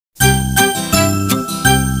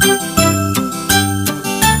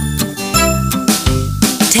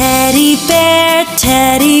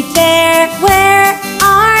Teddy bear, where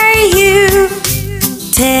are you?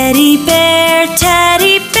 Teddy bear,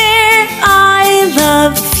 I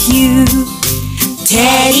love you.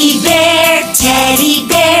 Teddy bear,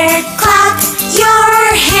 clap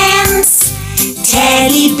your hands.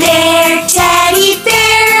 Teddy bear,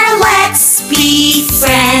 let's be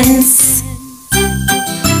friends.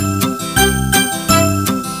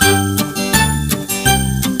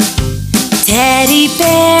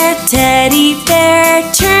 Teddy bear,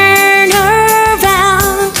 turn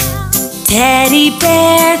around. Teddy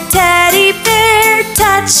bear,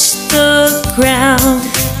 touch the ground.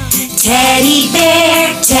 Teddy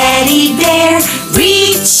bear,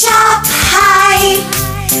 reach up high.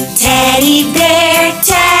 Teddy bear,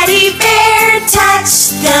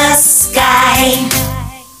 touch the sky.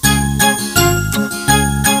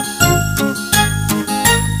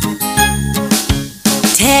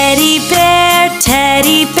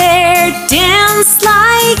 Teddy bear, dance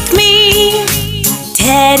like me.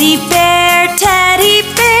 Teddy bear,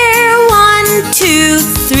 1, 2,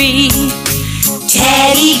 3.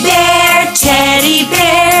 Teddy bear,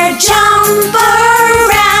 jump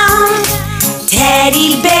around.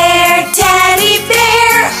 Teddy bear,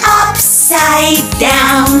 upside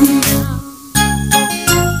down.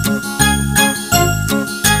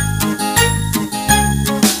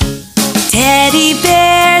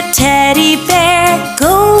 Teddy bear,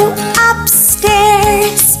 go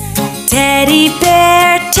upstairs. Teddy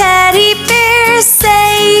bear,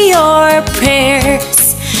 say your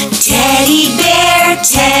prayers. Teddy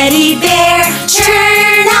bear,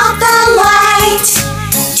 turn out the light.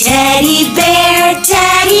 Teddy bear,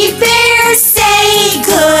 say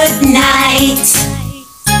good night.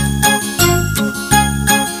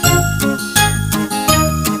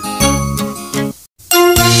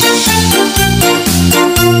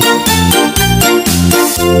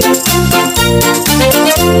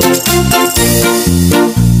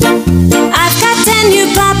 I've got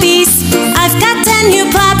 10 new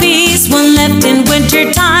puppies, one left in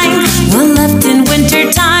winter time, one left in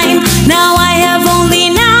winter time. Now I have only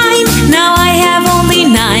 9, now I have only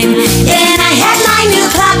 9. Then I had 9 new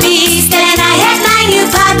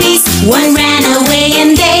puppies, one ran away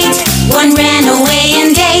and ate, one ran away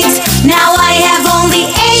and ate. Now I have only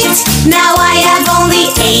 8, now I have only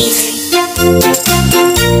 8.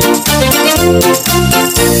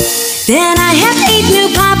 Then I had 8 new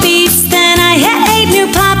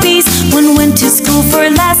puppies, one went to school for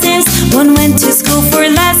lessons, one went to school for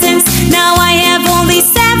lessons. Now I have only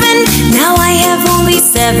 7, now I have only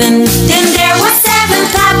 7. Then there were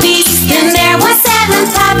 7 puppies,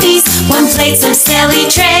 one played some silly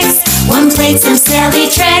tricks,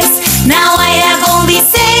 Now I have only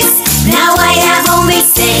 6, now I have only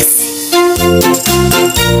 6.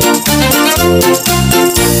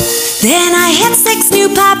 Then I had 6 new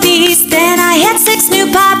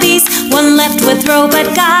puppies, one left with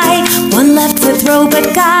Robot Guy, one left with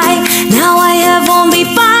Robot Guy. Now I have only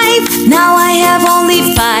 5, now I have only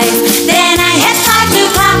 5. Then I had 5 new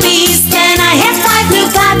puppies,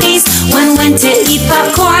 one went to eat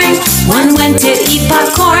popcorn, one went to eat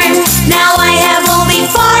popcorn. Now I have only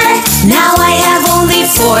 4, now I have only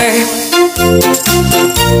 4.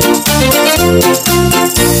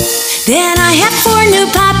 Then I had 4 new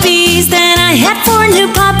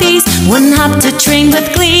puppies, one hopped to train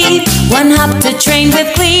with Glee, one hopped to train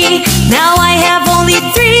with Glee. Now I have only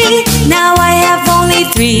 3, now I have only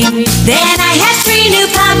 3. Then I had 3 new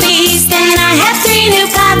puppies,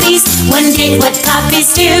 one did what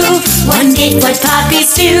puppies do, one did what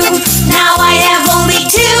puppies do. Now I have only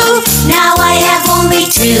 2, now I have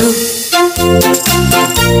only 2.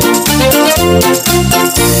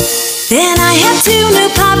 Then I had 2 new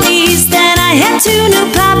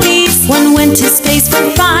puppies, one went to space for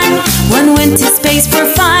fun, one went to space for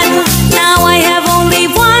fun. Now I have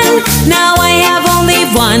only 1, now I have only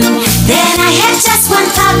 1. Then I had just 1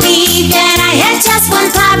 puppy,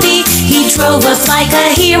 he drove us like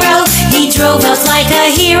a hero,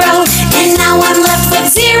 and now I'm left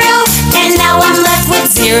with 0, and now I'm left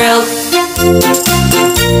with 0.